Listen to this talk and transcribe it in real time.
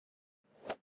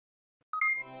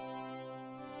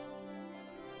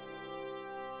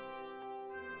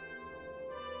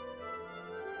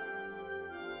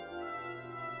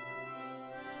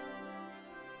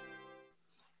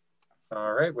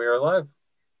All right, we are live.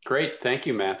 Great. Thank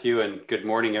you, Matthew. And good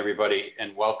morning, everybody.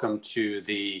 And welcome to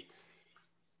the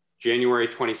January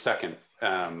 22nd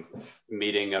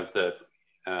meeting of the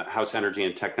House Energy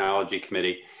and Technology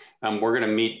Committee. We're going to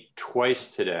meet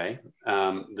twice today.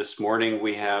 This morning,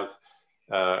 we have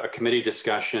a committee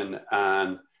discussion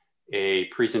on a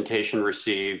presentation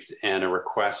received and a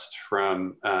request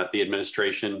from the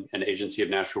administration and Agency of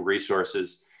Natural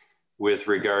Resources with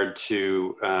regard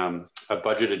to a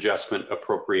budget adjustment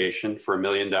appropriation for $1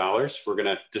 million. We're going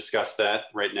to discuss that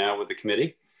right now with the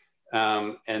committee.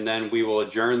 And then we will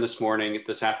adjourn this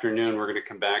afternoon. We're going to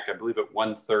come back, I believe, at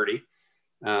 1:30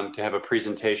 to have a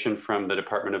presentation from the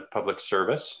Department of Public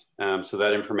Service. So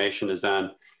that information is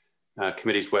on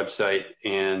committee's website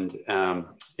and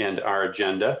our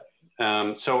agenda.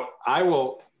 So I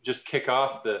will just kick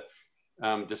off the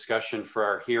discussion for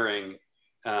our hearing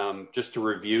just to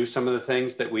review some of the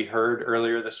things that we heard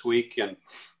earlier this week. And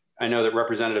I know that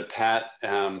Representative Pat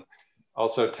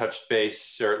also touched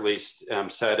base, or at least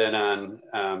sat in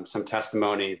on some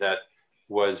testimony that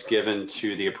was given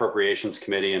to the Appropriations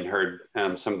Committee, and heard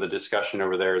some of the discussion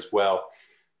over there as well.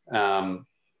 Earlier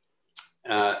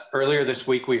this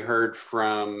week, we heard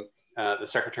from the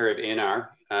Secretary of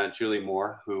A&R, Julie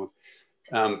Moore, who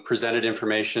presented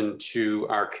information to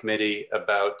our committee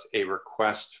about a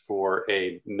request for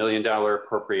a $1 million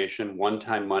appropriation,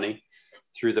 one-time money,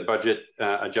 through the Budget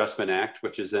Adjustment Act,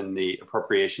 which is in the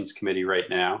Appropriations Committee right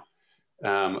now.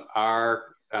 Our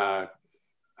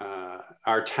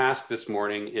task this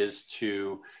morning is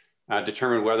to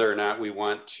determine whether or not we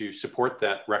want to support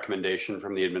that recommendation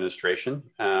from the administration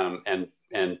and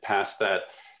pass that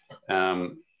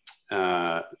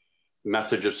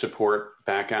message of support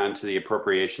back on to the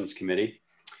Appropriations Committee.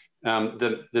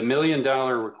 The $1 million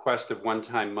request of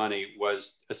one-time money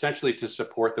was essentially to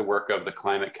support the work of the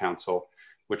Climate Council,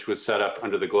 which was set up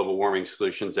under the Global Warming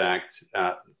Solutions Act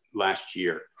last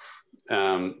year.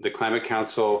 The Climate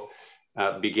Council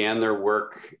began their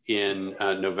work in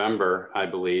November, I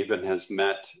believe, and has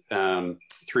met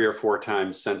 3 or 4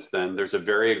 times since then. There's a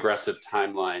very aggressive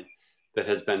timeline that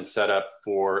has been set up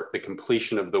for the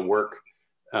completion of the work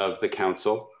of the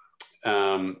council.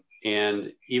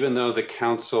 And even though the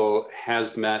council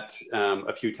has met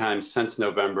a few times since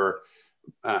November,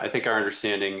 I think our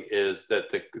understanding is that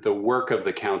the work of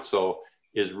the council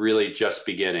is really just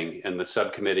beginning, and the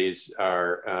subcommittees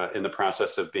are in the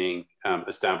process of being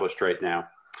established right now.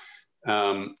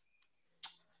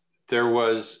 There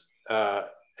was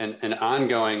an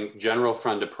ongoing general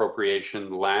fund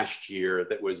appropriation last year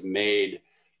that was made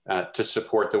to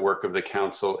support the work of the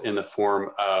council in the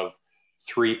form of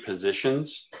 3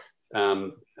 positions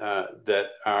that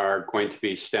are going to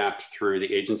be staffed through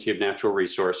the Agency of Natural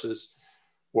Resources.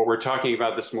 What we're talking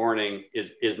about this morning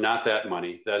is not that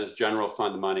money. That is general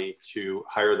fund money to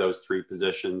hire those 3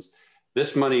 positions.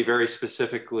 This money very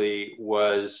specifically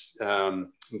was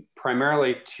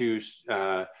primarily to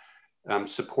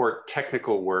support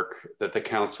technical work that the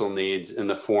council needs in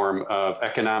the form of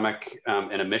economic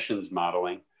and emissions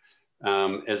modeling,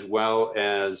 as well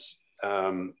as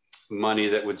money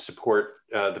that would support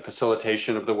the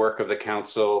facilitation of the work of the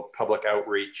council, public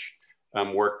outreach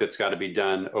work that's got to be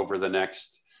done over the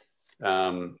next,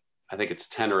 I think it's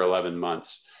 10 or 11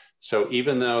 months. So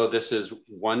even though this is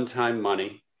one-time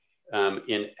money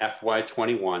in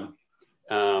FY21,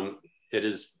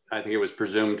 I think it was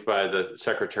presumed by the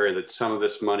secretary that some of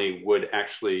this money would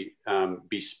actually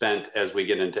be spent as we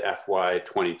get into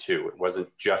FY22. It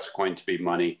wasn't just going to be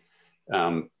money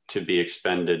to be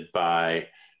expended by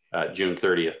June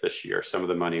 30th this year. Some of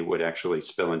the money would actually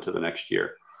spill into the next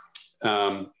year.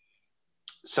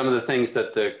 Some of the things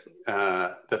that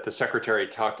the secretary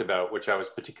talked about, which I was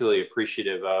particularly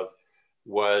appreciative of,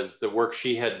 was the work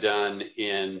she had done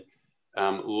in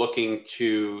looking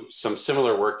to some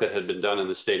similar work that had been done in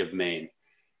the state of Maine.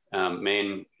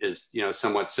 Maine is,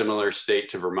 somewhat similar state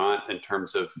to Vermont in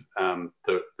terms of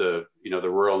the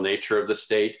rural nature of the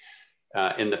state.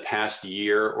 In the past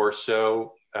year or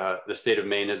so, the state of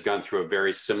Maine has gone through a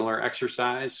very similar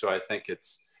exercise. So I think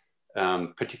it's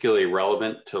particularly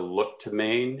relevant to look to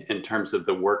Maine in terms of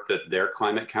the work that their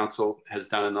Climate Council has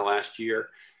done in the last year,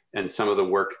 and some of the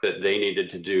work that they needed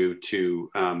to do to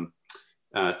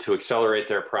accelerate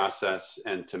their process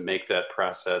and to make that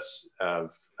process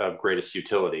of greatest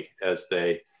utility as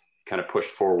they kind of push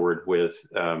forward with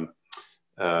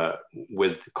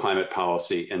climate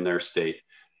policy in their state.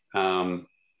 One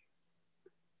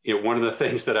of the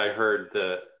things that I heard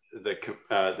the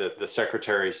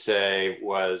secretary say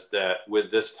was that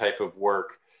with this type of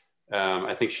work,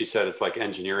 I think she said it's like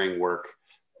engineering work.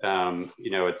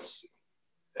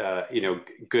 you know,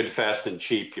 good, fast, and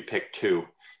cheap, you pick two.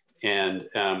 And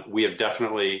we have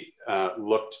definitely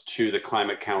looked to the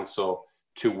Climate Council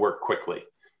to work quickly.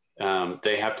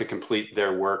 They have to complete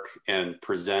their work and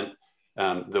present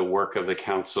the work of the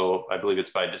council. I believe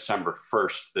it's by December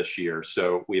 1st this year.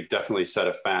 So we've definitely set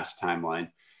a fast timeline.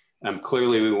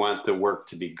 Clearly, we want the work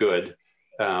to be good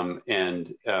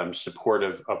and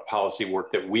supportive of policy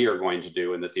work that we are going to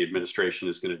do and that the administration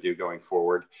is going to do going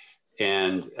forward.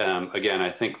 And again, I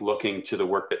think looking to the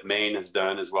work that Maine has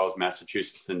done, as well as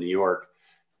Massachusetts and New York,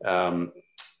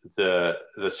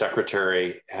 the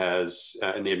secretary has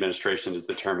and the administration has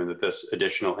determined that this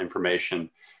additional information,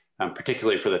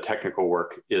 particularly for the technical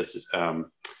work, is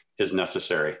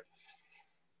necessary.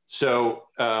 So,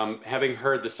 having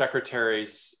heard the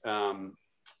secretary's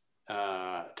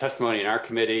testimony in our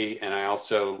committee, and I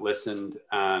also listened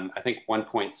on, I think,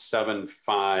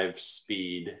 1.75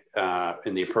 speed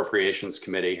in the Appropriations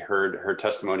Committee, heard her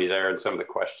testimony there and some of the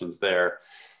questions there.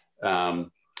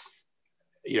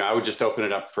 You know, I would just open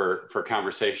it up for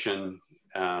conversation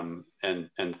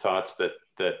and thoughts that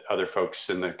other folks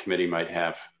in the committee might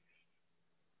have.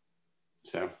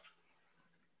 So,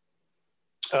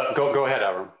 go ahead,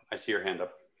 Avram. I see your hand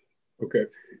up. Okay.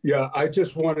 Yeah, I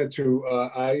just wanted to,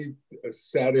 I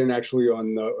sat in actually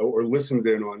on, or listened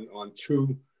in on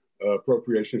two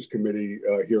Appropriations Committee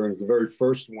hearings. The very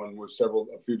first one was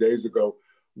a few days ago,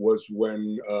 was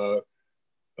when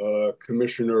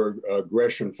Commissioner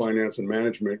Gresham, Finance and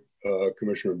Management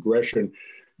Commissioner Gresham,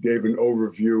 gave an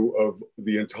overview of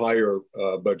the entire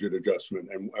budget adjustment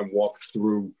and walked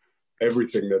through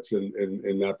everything that's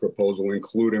in that proposal,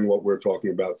 including what we're talking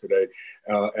about today.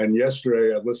 And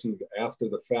yesterday, I listened after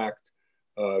the fact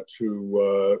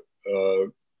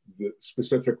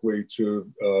specifically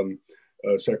to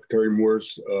Secretary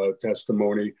Moore's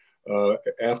testimony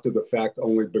after the fact,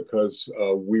 only because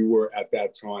we were at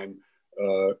that time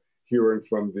hearing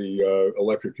from the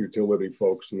electric utility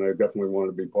folks, and I definitely want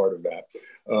to be part of that.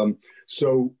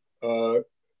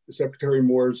 Secretary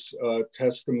Moore's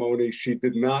testimony, she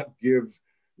did not give,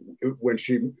 when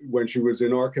she was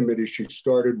in our committee, she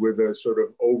started with a sort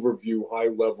of overview,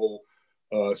 high-level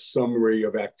summary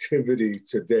of activity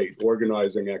to date,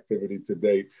 organizing activity to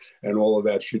date, and all of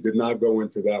that. She did not go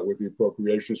into that with the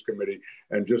Appropriations Committee,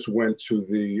 and just went to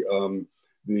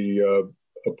the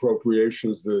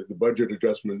appropriations, the budget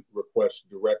adjustment request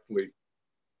directly.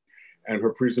 And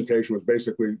her presentation was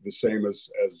basically the same as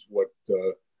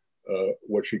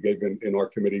what she gave in our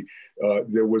committee.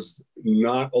 There was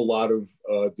not a lot of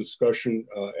discussion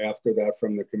after that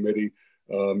from the committee.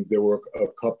 There were a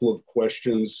couple of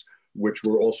questions which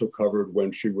were also covered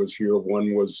when she was here.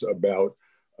 One was about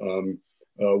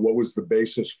what was the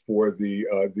basis for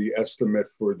the estimate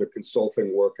for the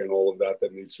consulting work and all of that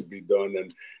needs to be done.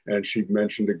 And she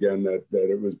mentioned again that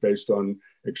it was based on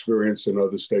experience in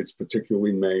other states,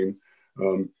 particularly Maine.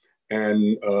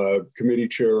 And Committee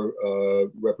Chair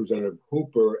Representative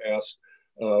Hooper asked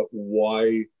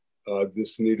why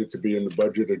this needed to be in the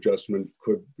budget adjustment,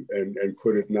 could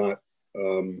it not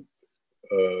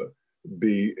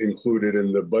be included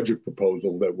in the budget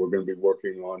proposal that we're going to be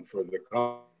working on for the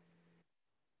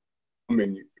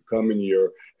coming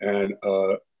year. And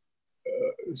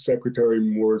Secretary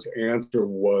Moore's answer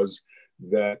was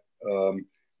that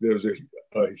there's a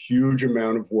huge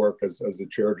amount of work, as the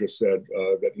chair just said,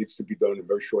 that needs to be done in a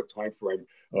very short time frame.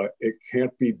 It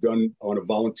can't be done on a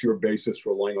volunteer basis,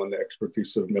 relying on the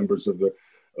expertise of members of the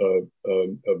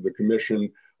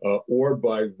commission or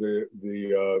by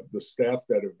the staff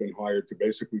that have been hired to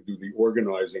basically do the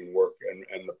organizing work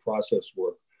and the process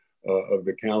work of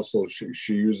the council.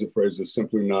 She used the phrase, "there's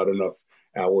simply not enough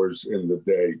hours in the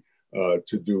day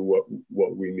to do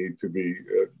what we need to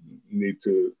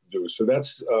do." So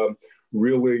that's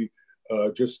really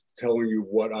just telling you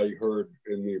what I heard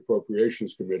in the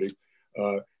Appropriations Committee.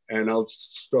 And I'll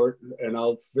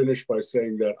finish by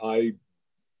saying that I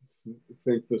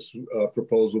think this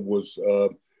proposal was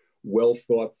well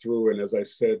thought through. And as I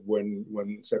said, when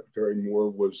Secretary Moore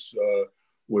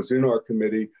was in our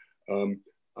committee,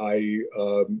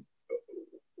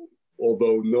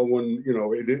 although no one,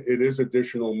 it is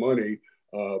additional money,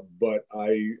 but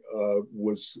I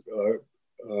was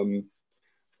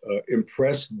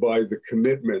impressed by the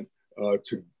commitment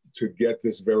to get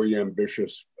this very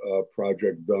ambitious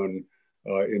project done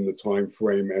in the time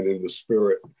frame and in the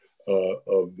spirit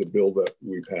of the bill that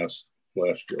we passed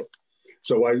last year.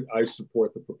 So I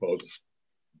support the proposal.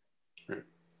 Great.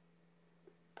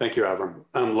 Thank you, Avram.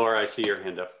 Laura, I see your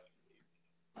hand up.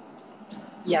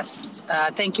 Yes,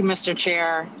 thank you, Mr.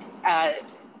 Chair.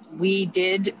 We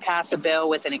did pass a bill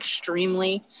with an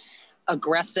extremely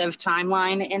aggressive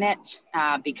timeline in it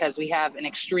because we have an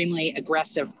extremely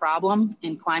aggressive problem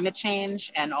in climate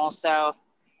change and also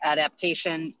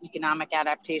adaptation, economic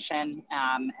adaptation,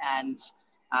 and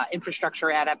infrastructure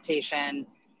adaptation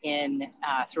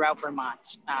throughout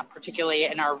Vermont, particularly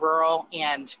in our rural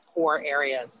and poor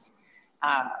areas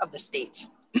of the state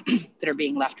that are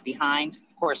being left behind.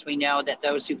 Of course, we know that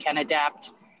those who can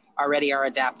adapt already are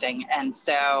adapting. And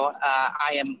so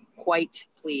I am quite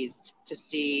pleased to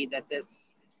see that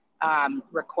this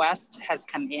request has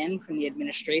come in from the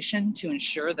administration to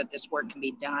ensure that this work can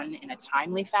be done in a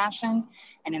timely fashion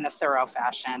and in a thorough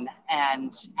fashion.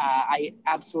 And I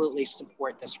absolutely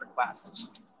support this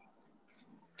request.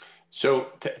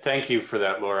 So thank you for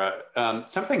that, Laura.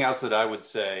 Something else that I would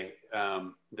say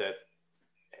that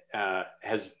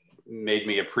has made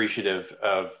me appreciative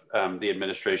of the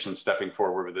administration stepping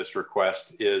forward with this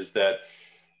request is that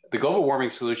the Global Warming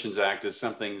Solutions Act is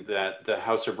something that the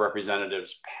House of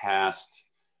Representatives passed,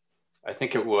 I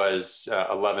think it was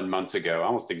 11 months ago,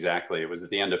 almost exactly. It was at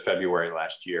the end of February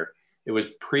last year. It was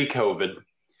pre-COVID.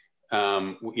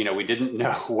 We didn't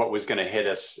know what was going to hit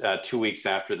us 2 weeks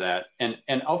after that.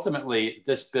 And ultimately,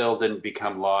 this bill didn't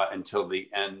become law until the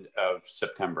end of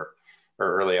September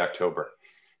or early October.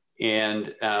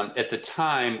 And at the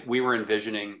time, we were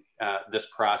envisioning this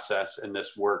process and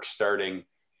this work starting,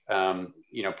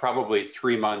 probably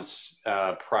 3 months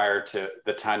prior to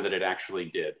the time that it actually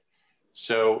did.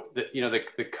 So, the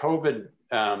COVID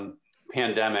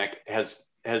pandemic has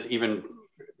even,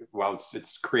 while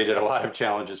it's created a lot of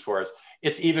challenges for us,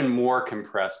 it's even more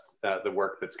compressed the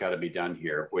work that's got to be done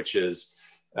here, which is,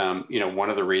 one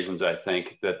of the reasons I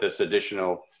think that these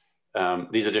additional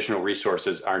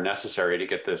resources are necessary to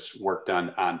get this work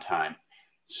done on time.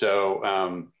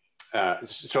 So,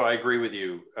 so I agree with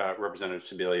you, Representative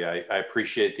Sibilia. I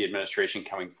appreciate the administration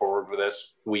coming forward with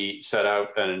this. We set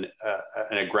out an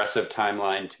aggressive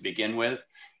timeline to begin with,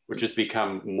 which has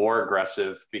become more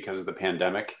aggressive because of the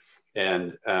pandemic.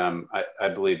 And I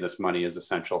believe this money is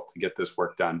essential to get this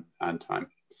work done on time.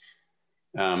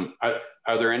 Are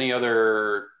there any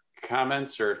other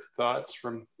comments or thoughts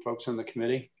from folks on the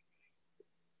committee?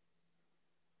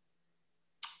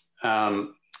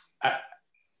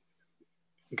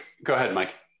 Go ahead,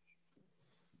 Mike.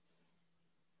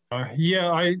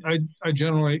 Yeah, I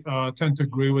generally tend to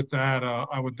agree with that.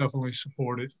 I would definitely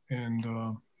support it, and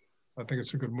I think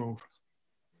it's a good move.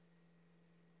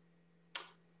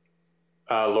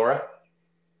 Laura?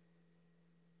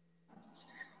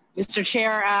 Mr.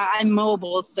 Chair, I'm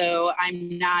mobile, so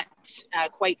I'm not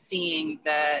quite seeing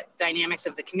the dynamics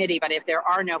of the committee, but if there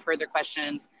are no further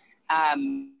questions,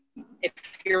 if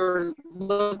you're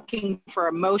looking for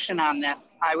a motion on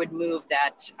this, I would move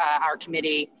that our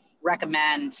committee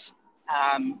recommend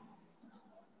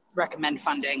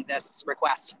funding this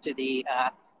request to the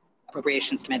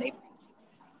Appropriations Committee.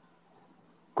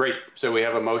 Great. So we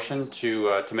have a motion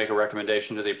to make a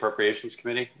recommendation to the Appropriations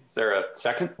Committee. Is there a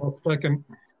second? I'll second.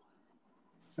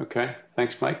 Okay.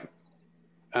 Thanks, Mike.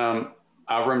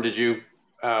 Avram, did you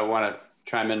want to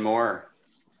chime in more?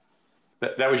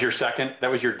 That was your second?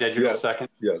 That was your digital second?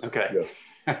 Yes. Okay. Yes.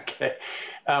 Okay.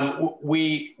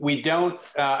 We don't,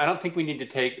 I don't think we need to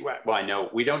take, well, I know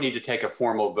we don't need to take a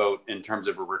formal vote in terms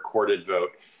of a recorded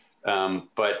vote.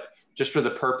 But just for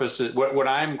the purposes, what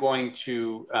I'm going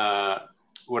to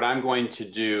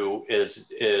do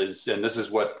is, and this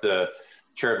is what the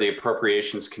chair of the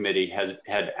Appropriations Committee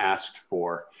had asked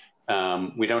for.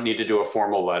 We don't need to do a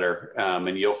formal letter.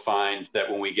 And you'll find that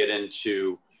when we get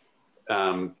into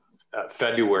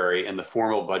February and the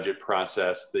formal budget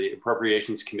process, the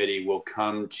Appropriations Committee will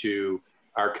come to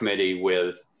our committee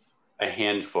with a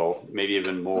handful, maybe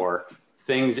even more,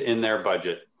 things in their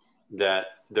budget that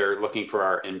they're looking for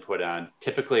our input on.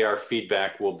 Typically, our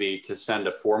feedback will be to send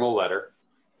a formal letter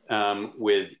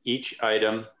with each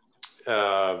item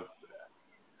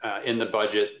in the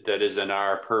budget that is in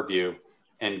our purview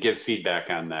and give feedback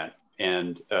on that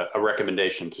and a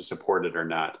recommendation to support it or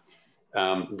not.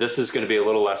 This is going to be a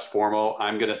little less formal.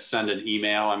 I'm going to send an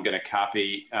email. I'm going to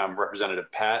copy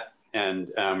Representative Pat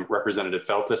and Representative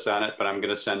Feltus on it, but I'm going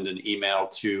to send an email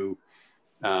to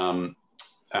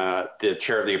the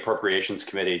chair of the Appropriations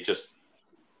Committee, just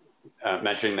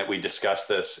mentioning that we discussed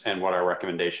this and what our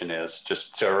recommendation is,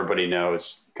 just so everybody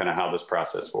knows kind of how this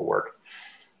process will work.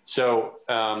 So,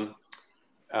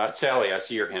 Sally, I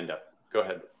see your hand up. Go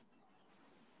ahead.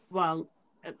 Well,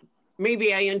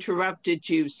 maybe I interrupted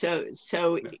you.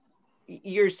 So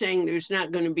you're saying there's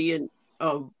not going to be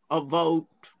a vote?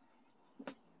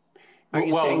 Are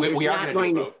you saying we are not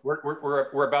going to do a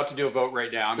vote. We're about to do a vote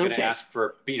right now. I'm going to ask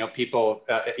for, people,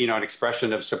 an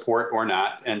expression of support or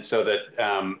not. And so that,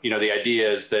 the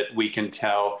idea is that we can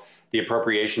tell the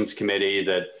Appropriations Committee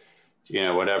that,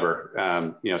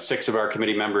 whatever, 6 of our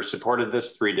committee members supported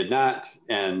this, 3 did not.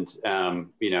 And,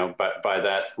 but by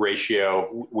that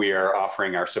ratio, we are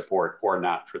offering our support or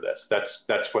not for this.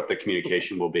 That's what the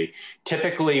communication will be.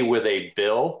 Typically with a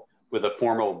bill, with a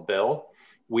formal bill,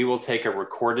 we will take a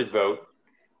recorded vote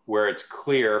where it's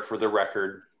clear for the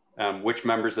record which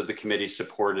members of the committee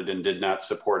supported and did not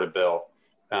support a bill.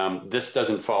 This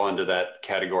doesn't fall into that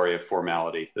category of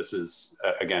formality. This is,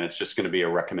 again, it's just going to be a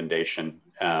recommendation.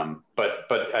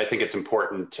 But I think it's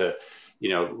important to,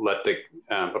 let the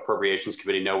Appropriations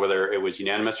Committee know whether it was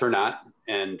unanimous or not,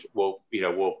 and we'll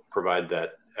provide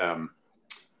that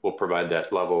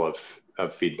level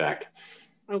of feedback.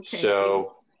 Okay.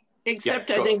 So, except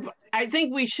yeah, I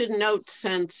think we should note,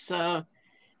 since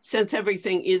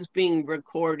everything is being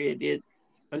recorded, it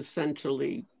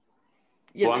essentially,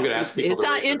 I'm going to ask people.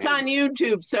 It's on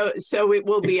YouTube, so it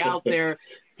will be out there.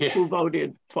 Yeah. Who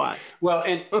voted what? Well,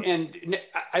 and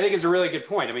I think it's a really good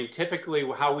point. I mean, typically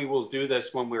how we will do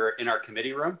this when we're in our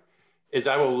committee room is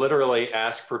I will literally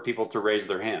ask for people to raise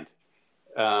their hand.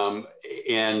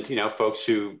 And folks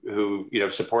who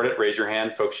support it, raise your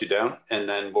hand. Folks who don't, and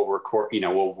then we'll record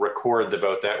the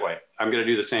vote that way. I'm going to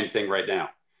do the same thing right now.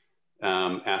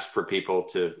 Ask for people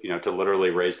to to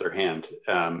literally raise their hand.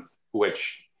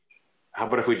 How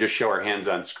about if we just show our hands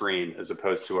on screen as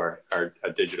opposed to our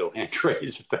digital hand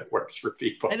raise, if that works for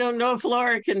people? I don't know if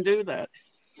Laura can do that.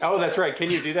 Oh, that's right. Can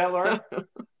you do that, Laura?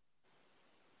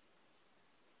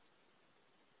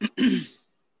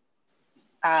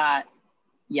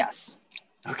 Yes.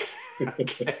 Okay.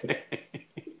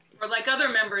 Or like other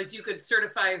members, you could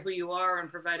certify who you are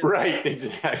and provide. Right,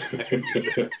 exactly.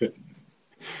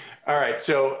 All right,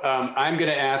 so I'm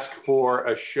going to ask for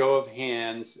a show of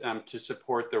hands to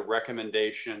support the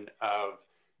recommendation of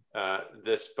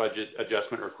this budget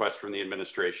adjustment request from the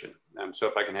administration. So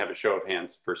if I can have a show of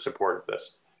hands for support of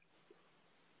this.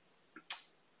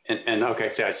 And okay,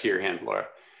 so I see your hand, Laura.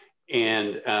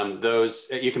 And those,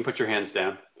 you can put your hands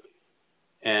down.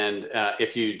 And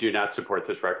if you do not support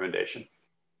this recommendation.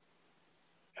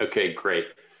 Okay, great.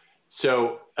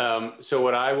 So,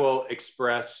 what I will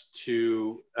express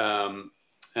to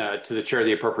the chair of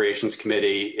the Appropriations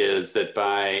Committee is that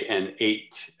by an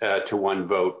 8-to-1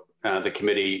 vote, the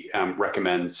committee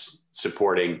recommends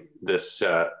supporting this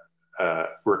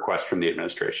request from the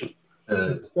administration.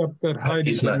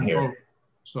 He's not here. Vote,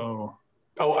 so.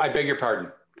 Oh, I beg your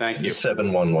pardon. Thank you.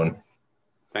 711.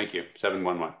 Thank you.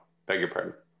 711. Beg your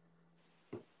pardon.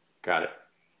 Got it.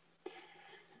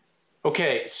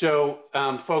 Okay, so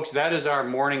folks, that is our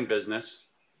morning business.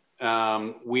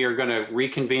 We are going to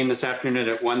reconvene this afternoon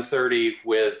at 1:30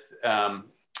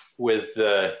 with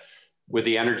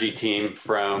the energy team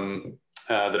from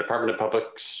the Department of Public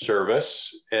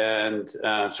Service, and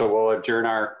so we'll adjourn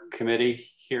our committee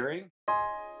hearing.